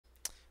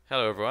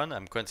Hello everyone,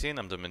 I'm Quentin.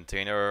 I'm the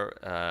maintainer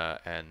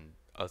and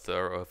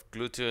author of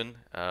Gluetun.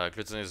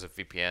 Gluetun is a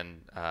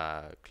VPN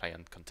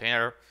client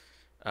container.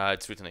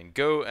 It's written in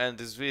Go, and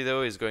this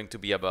video is going to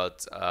be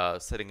about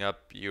setting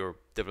up your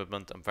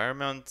development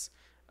environment,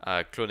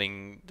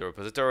 cloning the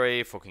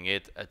repository, forking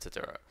it,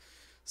 etc.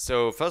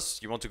 So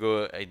first, you want to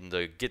go in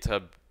the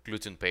GitHub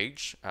Gluetun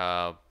page.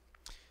 Then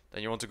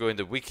you want to go in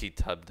the Wiki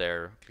tab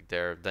there, click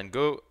there. Then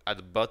go at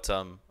the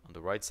bottom on the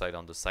right side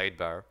on the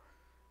sidebar,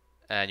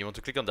 and you want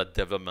to click on that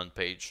development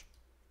page.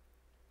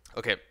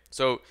 Okay,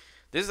 so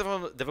this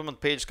development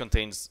page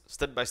contains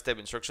step-by-step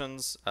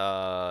instructions.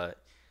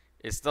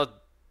 It's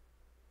not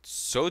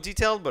so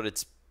detailed, but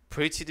it's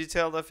pretty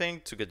detailed, I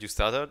think, to get you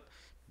started.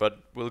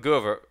 But we'll go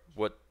over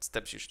what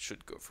steps you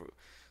should go through.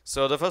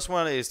 So the first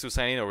one is to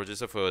sign in or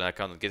register for an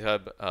account on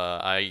GitHub.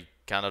 I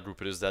cannot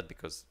reproduce that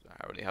because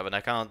I already have an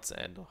account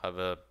and don't have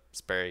a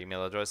spare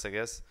email address, I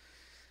guess.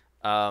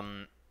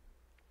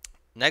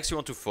 Next, you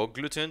want to fork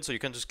Gluetun, so you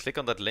can just click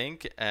on that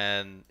link,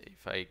 and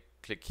if I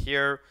click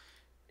here,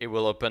 it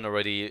will open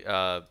already.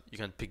 You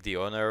can pick the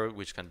owner,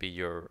 which can be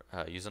your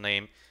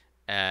username,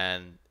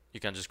 and you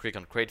can just click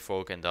on create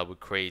fork, and that will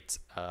create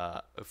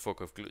a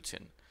fork of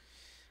Gluetun.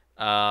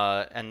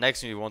 And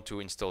next, you want to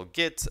install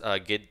Git.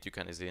 Git, you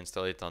can easily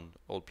install it on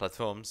all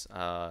platforms.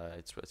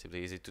 It's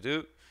relatively easy to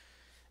do.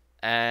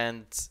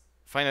 And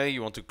finally,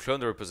 you want to clone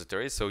the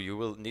repository, so you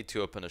will need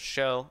to open a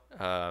shell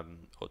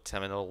or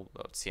terminal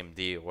or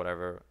CMD or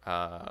whatever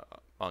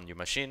on your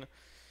machine.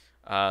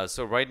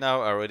 So right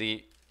now I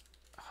already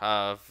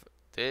have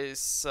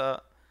this,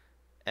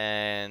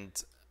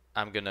 and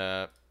I'm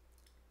gonna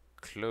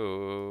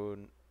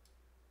clone.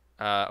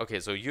 Okay,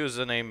 so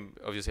username,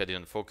 obviously I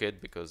didn't fork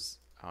it because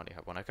I only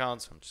have one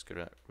account, so I'm just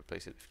gonna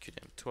replace it with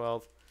QDM12.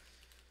 All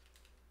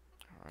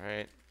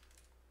right.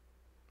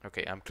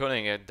 Okay, I'm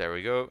cloning it. There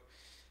we go.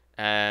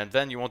 And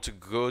then you want to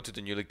go to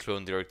the newly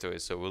cloned directory.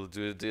 So we'll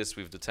do this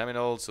with the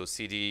terminal. So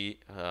cd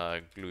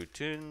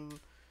Gluetun.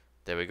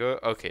 There we go.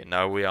 Okay,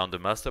 now we are on the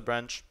master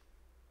branch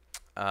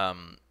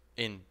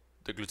in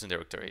the Gluetun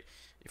directory.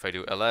 If I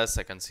do ls,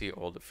 I can see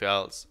all the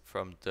files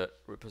from the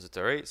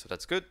repository. So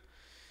that's good.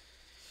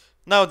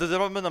 Now, the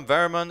development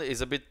environment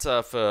is a bit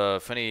of a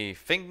funny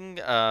thing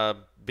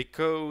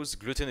because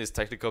Gluetun is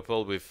tightly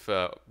coupled with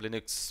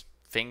Linux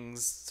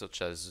things such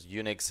as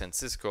Unix and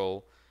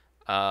Syscall.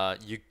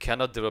 You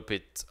cannot develop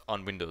it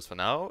on Windows for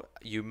now.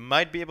 You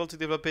might be able to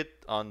develop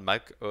it on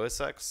Mac OS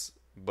X,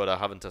 but I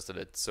haven't tested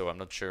it, so I'm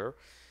not sure.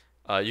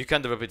 You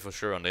can develop it for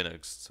sure on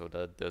Linux, so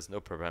that there's no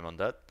problem on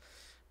that.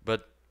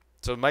 But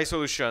so my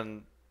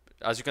solution,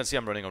 as you can see,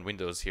 I'm running on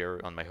Windows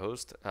here on my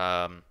host.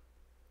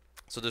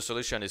 So the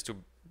solution is to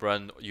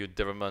run your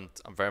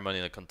development environment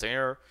in a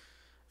container,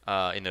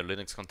 in a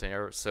Linux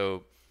container.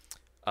 So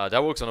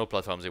that works on all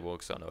platforms. It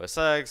works on OS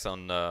X,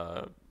 on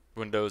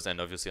Windows,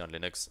 and obviously on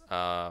Linux.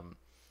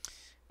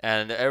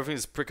 And everything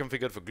is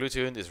pre-configured for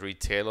Gluetun. Is really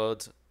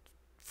tailored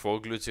for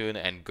Gluetun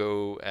and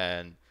Go,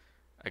 and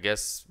I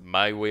guess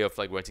my way of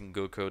like writing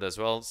Go code as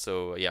well.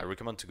 So yeah, I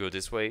recommend to go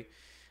this way.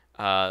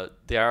 So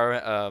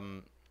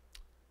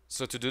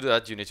to do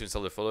that, you need to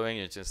install the following.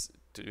 You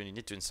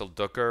need to install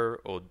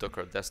Docker or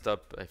Docker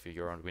Desktop if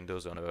you're on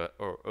Windows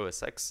or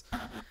OS X.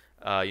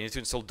 You need to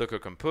install Docker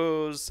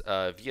Compose,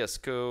 VS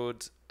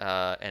Code,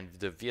 and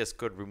the VS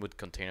Code Remote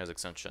Containers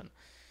extension.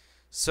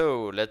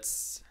 So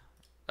let's,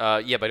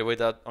 yeah, by the way,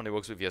 that only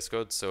works with VS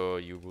Code, so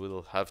you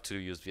will have to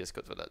use VS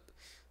Code for that.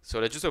 So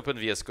let's just open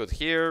VS Code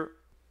here.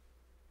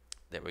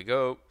 There we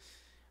go.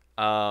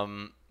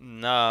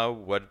 Now,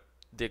 what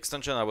the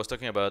extension I was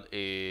talking about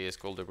is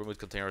called the Remote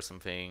Container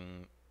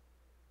something.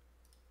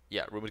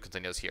 Yeah, Remote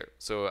Containers here.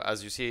 So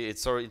as you see,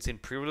 it's in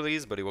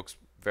pre-release, but it works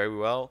very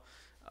well.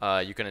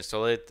 You can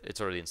install it. It's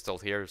already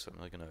installed here, so I'm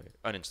not going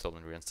to uninstall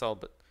and reinstall,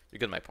 but you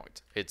get my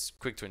point. It's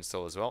quick to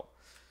install as well.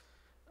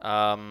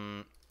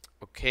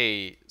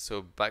 Okay,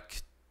 so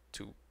back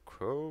to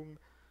Chrome.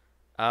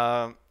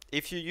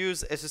 If you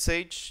use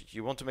SSH,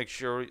 you want to make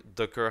sure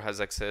Docker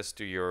has access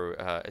to your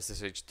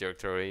SSH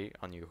directory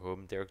on your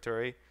home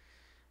directory.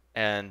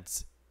 And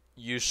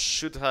you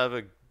should have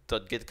a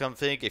 .git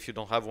config. If you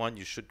don't have one,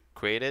 you should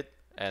create it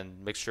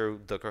and make sure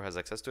Docker has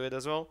access to it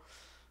as well.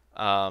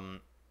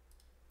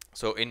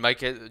 So in my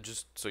case,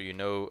 just so you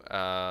know,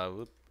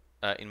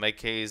 in my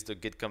case, the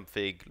git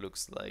config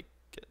looks like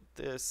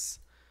this.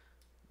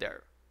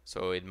 There.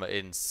 So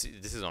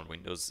this is on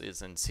Windows.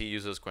 It's in C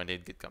users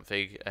create git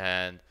config,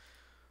 and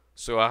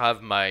so I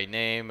have my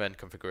name and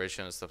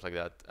configuration and stuff like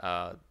that.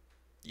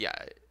 Yeah,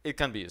 it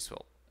can be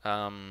useful.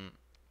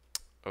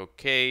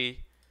 Okay.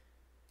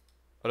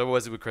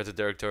 Otherwise, it will create a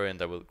directory, and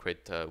that will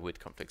create with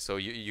config. So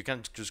you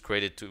can just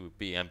create it to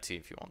be empty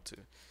if you want to.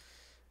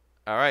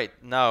 All right.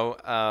 Now,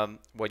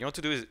 what you want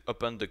to do is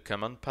open the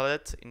command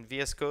palette in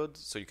VS Code.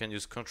 So you can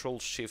use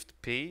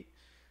Control-Shift-P.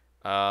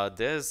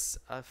 There's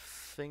a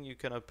thing you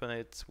can open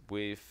it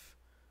with.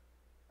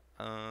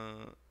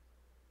 I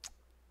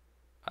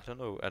don't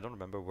know. I don't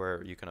remember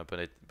where you can open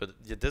it, but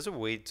yeah, there's a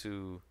way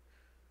to.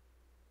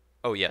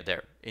 Oh yeah,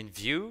 there. In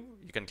View,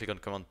 you can click on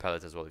Command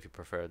Palette as well if you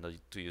prefer not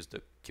to use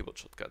the keyboard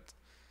shortcut.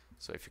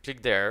 So if you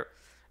click there,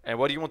 and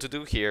what you want to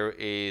do here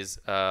is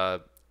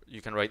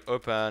you can write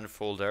open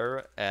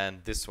folder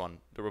and this one,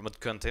 the remote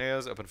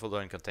containers, open folder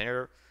and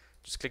container.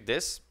 Just click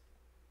this,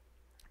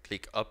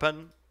 click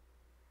open.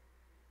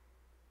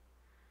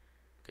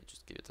 Okay,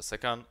 just give it a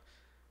second.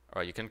 All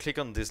right, you can click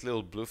on this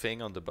little blue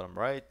thing on the bottom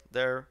right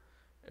there.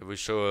 It will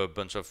show a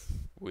bunch of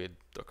weird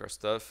Docker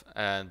stuff,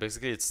 and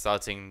basically it's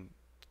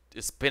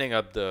spinning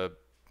up the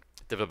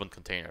development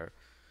container.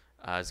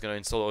 It's going to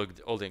install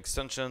all the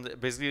extensions.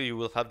 Basically, you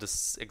will have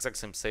this exact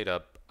same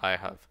setup I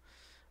have.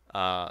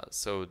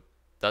 So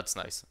that's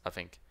nice, I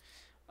think.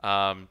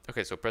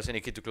 Okay, so press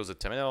any key to close the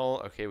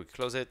terminal. Okay, we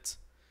close it.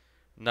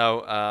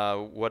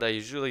 Now, what I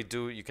usually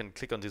do, you can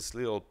click on this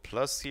little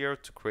plus here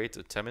to create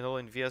a terminal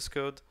in VS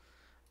Code.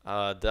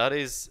 That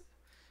is,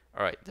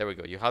 all right, there we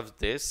go. You have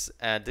this,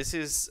 and this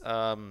is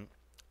a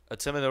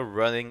terminal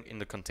running in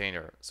the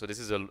container. So this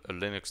is a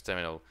Linux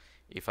terminal.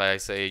 If I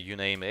say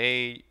uname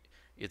A,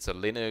 it's a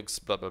Linux,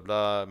 blah, blah,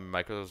 blah,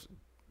 Microsoft,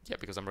 yeah,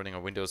 because I'm running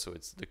on Windows, so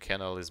it's the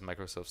kernel is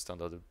Microsoft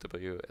Standard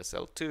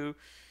WSL2.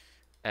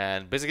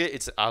 And basically,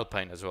 it's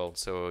Alpine as well.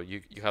 So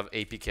you have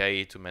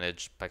APK to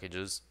manage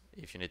packages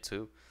if you need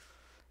to.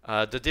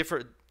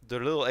 The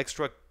little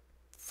extra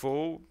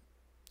for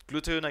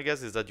Gluetun, I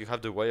guess, is that you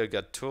have the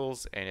WireGuard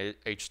tools and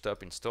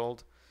HTOP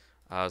installed.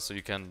 So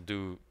you can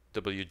do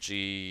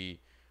WG,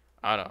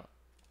 I don't know,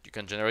 you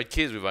can generate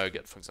keys with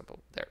WireGuard, for example,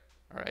 there,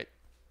 all right?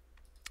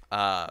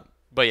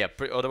 But yeah,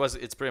 otherwise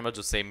it's pretty much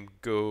the same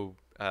Go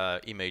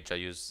image I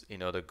use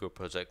in other Go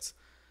projects.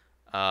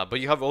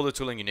 But you have all the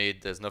tooling you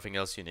need, there's nothing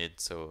else you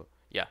need, so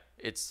yeah,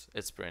 it's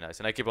pretty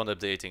nice. And I keep on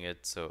updating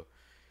it, so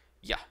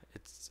yeah,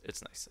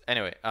 it's nice.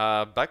 Anyway,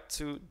 back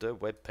to the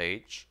web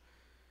page.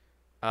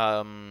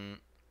 Yeah,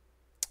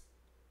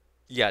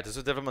 there's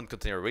a development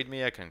container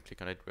README. I can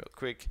click on it real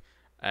quick.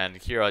 And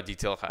here I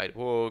detail how it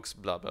works,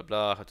 blah, blah,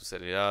 blah, how to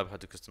set it up, how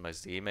to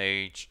customize the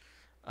image,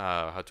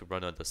 how to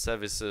run other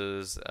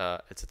services,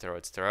 etc.,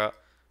 etc.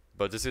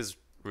 But this is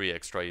really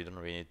extra. You don't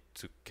really need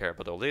to care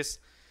about all this.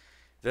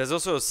 There's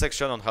also a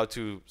section on how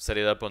to set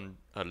it up on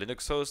a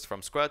Linux host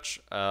from scratch.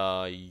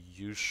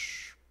 You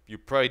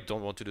probably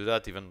don't want to do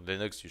that. Even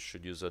Linux, you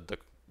should use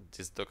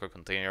this Docker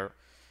container.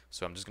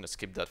 So I'm just going to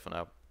skip that for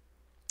now.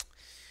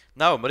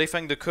 Now,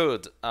 modifying the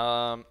code.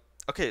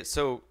 Okay,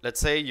 so let's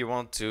say you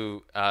want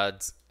to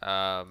add,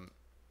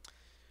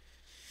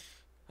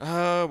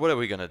 what are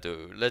we gonna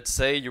do? Let's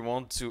say you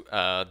want to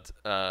add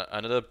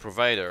another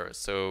provider.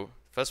 So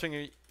first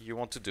thing you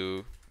want to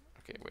do,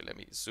 okay, wait, let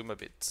me zoom a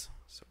bit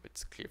so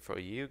it's clear for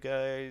you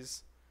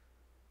guys.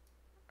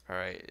 All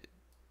right.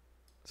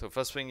 So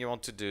first thing you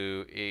want to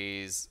do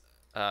is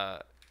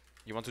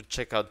you want to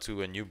check out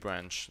to a new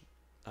branch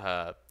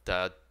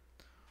that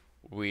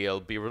will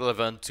be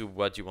relevant to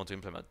what you want to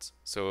implement.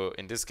 So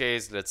in this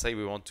case, let's say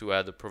we want to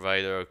add a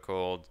provider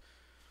called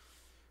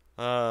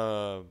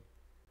Dummy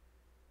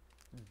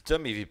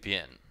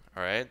VPN.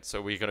 All right,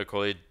 so we're gonna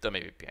call it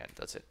Dummy VPN.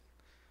 That's it.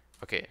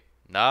 Okay.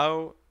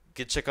 Now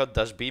git checkout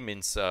 -b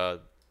means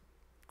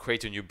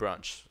create a new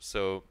branch.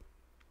 So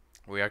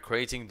we are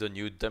creating the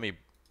new Dummy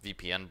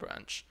VPN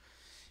branch,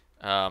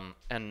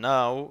 and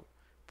now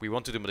we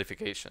want to do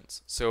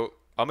modifications. So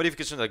our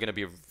modifications are gonna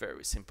be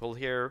very simple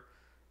here.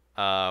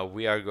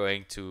 We are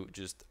going to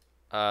just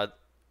add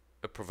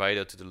a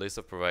provider to the list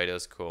of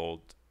providers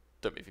called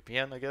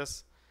WVPN, I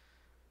guess.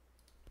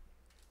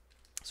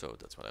 So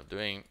that's what I'm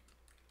doing.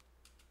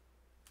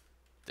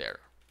 There.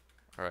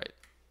 All right.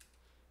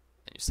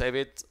 And you save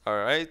it. All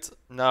right.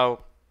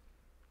 Now,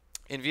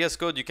 in VS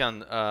Code, you can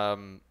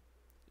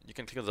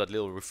click on that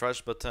little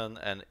refresh button,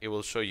 and it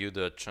will show you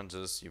the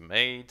changes you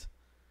made.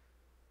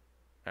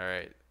 All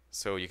right.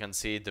 So you can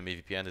see the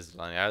VPN is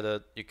line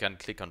added. You can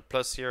click on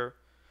plus here.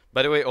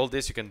 By the way, all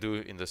this you can do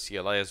in the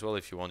CLI as well.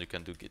 If you want, you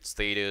can do git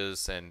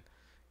status and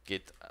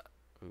git.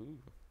 Ooh,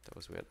 that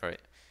was weird. All right,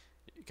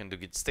 you can do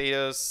git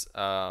status.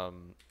 Yeah,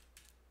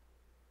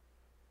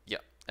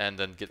 and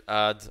then git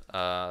add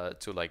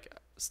to like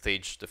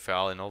stage the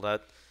file and all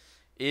that.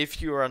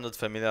 If you are not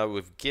familiar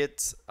with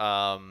Git,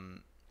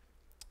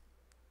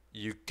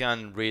 you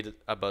can read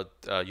about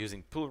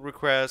using pull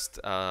request,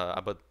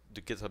 about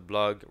the GitHub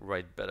blog,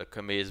 write better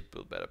commits,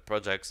 build better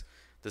projects.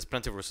 There's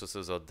plenty of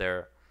resources out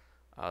there.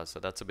 So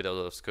that's a bit out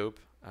of scope.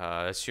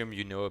 I assume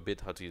you know a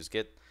bit how to use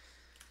Git.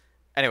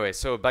 Anyway,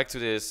 so back to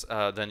this.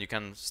 Then you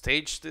can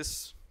stage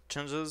these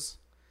changes.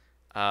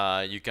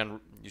 You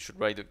should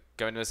write a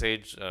commit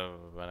message.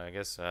 Well, I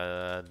guess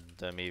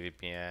dummy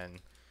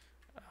VPN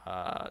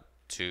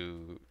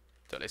to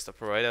the list of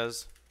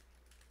providers.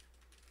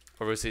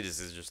 Obviously, this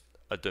is just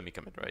a dummy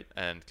commit, right?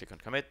 And click on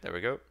commit. There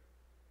we go.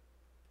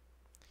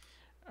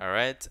 All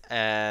right.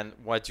 And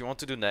what you want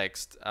to do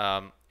next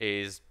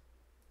is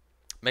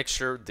make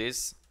sure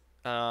this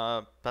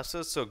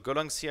passes. So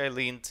Golang CI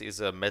lint is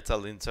a meta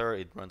linter.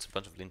 It runs a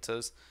bunch of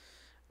linters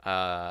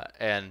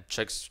and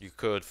checks your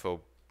code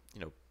for,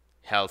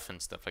 health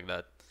and stuff like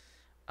that.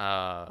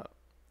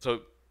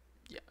 So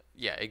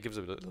yeah, it gives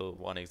a little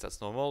warnings.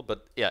 That's normal,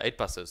 but yeah, it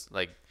passes.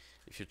 Like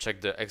if you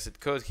check the exit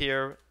code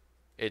here,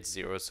 it's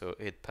 0, so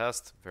it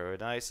passed. Very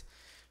nice.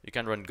 You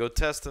can run go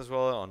test as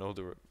well on all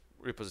the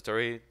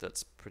repository.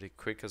 That's pretty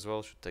quick as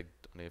well. Should take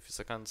only a few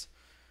seconds.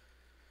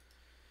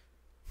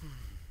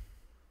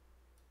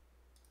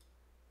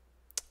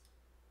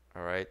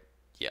 All right.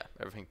 Yeah,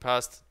 everything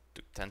passed.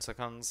 Took 10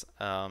 seconds.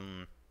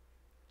 And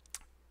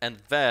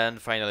then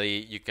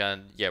finally you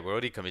can, yeah, we're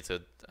already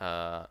committed.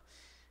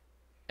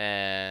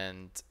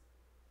 And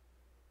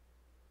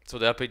so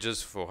there are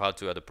pages for how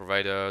to add a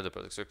provider, the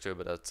product structure,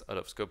 but that's out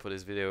of scope for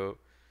this video.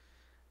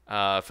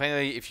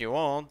 Finally, if you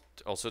want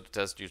also to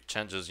test your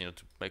changes, to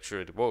make sure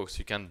it works,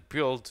 you can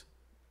build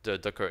the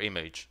Docker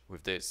image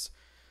with this.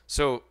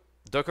 So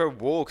Docker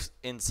works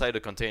inside the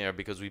container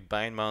because we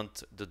bind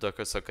mount the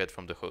Docker socket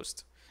from the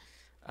host.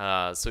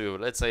 So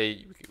let's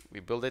say we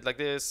build it like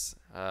this.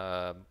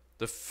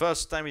 The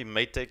first time it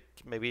may take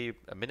maybe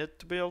a minute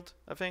to build,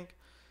 I think.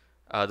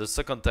 The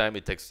second time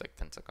it takes like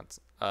 10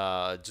 seconds,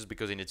 just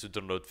because you need to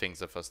download things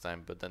the first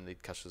time, but then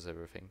it caches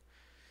everything.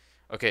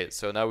 Okay,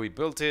 so now we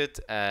built it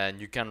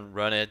and you can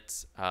run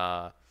it.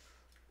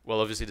 Well,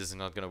 obviously this is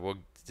not gonna work.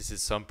 This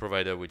is some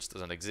provider which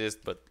doesn't exist,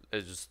 but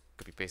let's just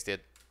copy paste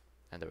it,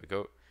 and there we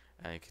go.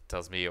 And it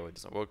tells me, oh, it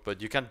doesn't work,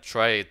 but you can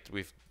try it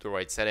with the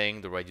right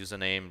setting, the right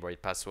username,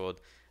 right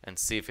password, and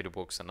see if it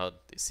works or not.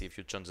 See if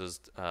your changes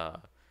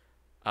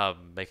are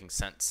making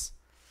sense.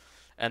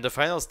 And the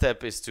final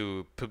step is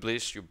to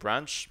publish your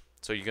branch.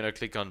 So you're gonna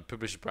click on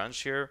publish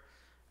branch here.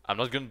 I'm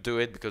not gonna do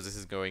it because this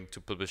is going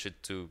to publish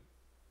it to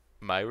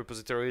my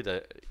repository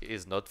that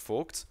is not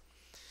forked.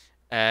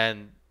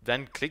 And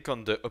then click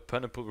on the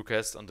open a pull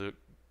request on the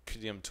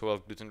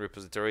QDM12 Gluetun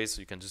repository.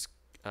 So you can just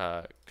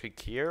click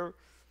here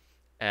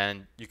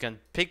and you can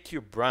pick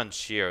your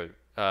branch here.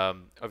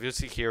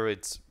 Obviously here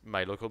it's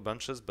my local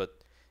branches,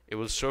 but it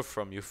will show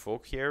from your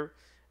fork here,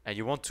 and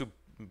you want to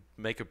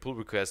make a pull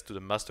request to the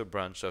master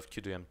branch of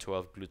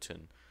QDM12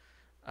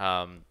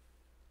 Gluetun.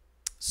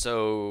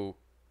 So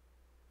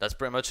that's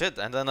pretty much it.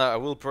 And then I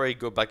will probably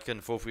go back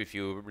and forth with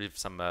you with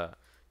some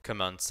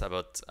comments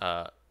about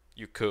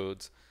your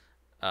code,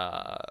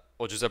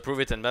 or just approve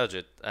it and merge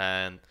it.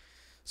 And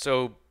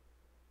so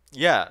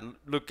yeah,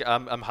 look,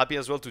 I'm happy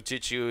as well to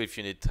teach you if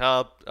you need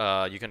help.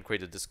 You can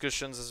create the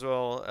discussions as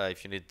well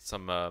if you need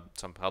some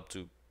help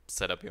to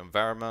set up your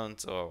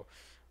environment, or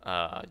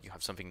you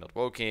have something not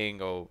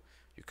working, or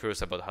you're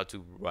curious about how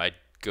to write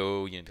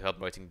Go, you need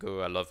help writing Go.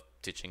 I love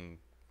teaching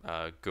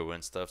Go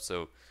and stuff.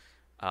 So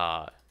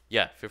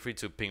yeah, feel free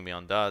to ping me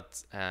on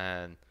that.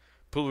 And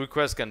pull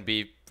request can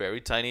be very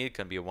tiny. It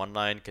can be a one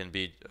line, can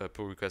be a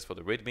pull request for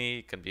the README,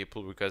 it can be a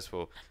pull request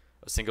for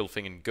a single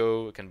thing in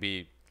Go, it can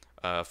be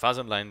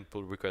 1,000-line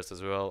pull request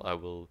as well. I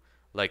will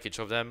like each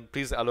of them.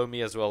 Please allow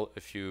me as well a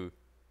few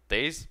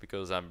days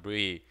because I'm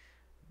really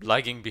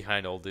lagging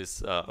behind all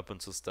this open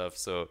source stuff.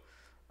 So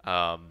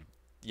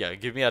yeah,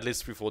 give me at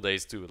least 3-4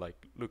 days to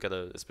like look at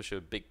especially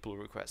a big pull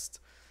request.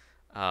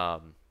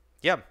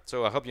 Yeah,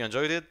 so I hope you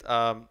enjoyed it.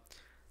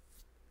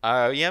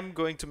 I am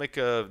going to make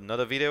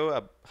another video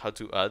about how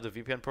to add a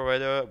VPN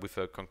provider with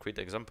a concrete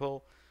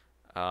example.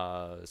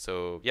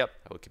 So yeah,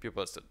 I will keep you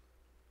posted.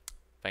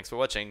 Thanks for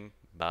watching.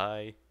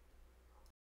 Bye.